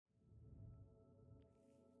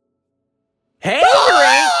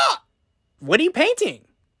What are you painting?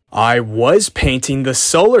 I was painting the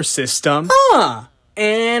solar system. Huh.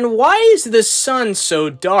 And why is the sun so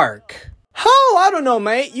dark? Oh, I don't know,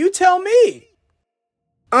 mate. You tell me.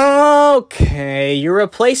 Okay, you're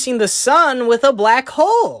replacing the sun with a black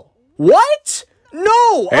hole. What?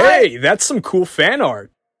 No! Hey, that's some cool fan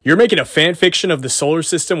art. You're making a fan fiction of the solar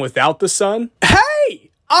system without the sun? Hey!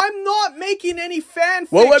 I'm not making any fan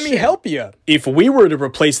fiction. Well, let me help you. If we were to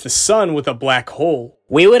replace the sun with a black hole,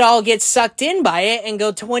 we would all get sucked in by it and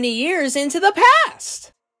go 20 years into the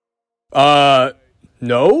past.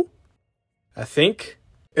 No. I think.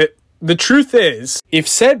 The truth is, if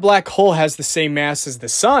said black hole has the same mass as the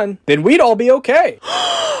sun, then we'd all be okay.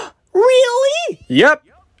 Really? Yep.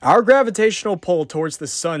 Our gravitational pull towards the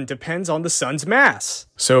sun depends on the sun's mass.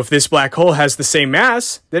 So if this black hole has the same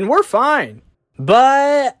mass, then we're fine.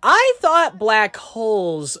 But I thought black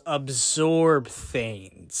holes absorb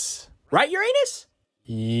things. Right, Uranus?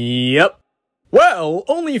 Yep. Well,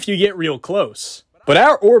 only if you get real close. But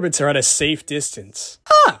our orbits are at a safe distance.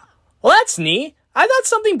 Huh. Well, that's neat. I thought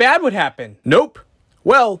something bad would happen. Nope.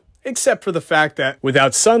 Well, except for the fact that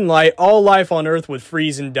without sunlight, all life on Earth would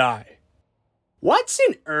freeze and die. What's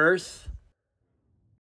an Earth?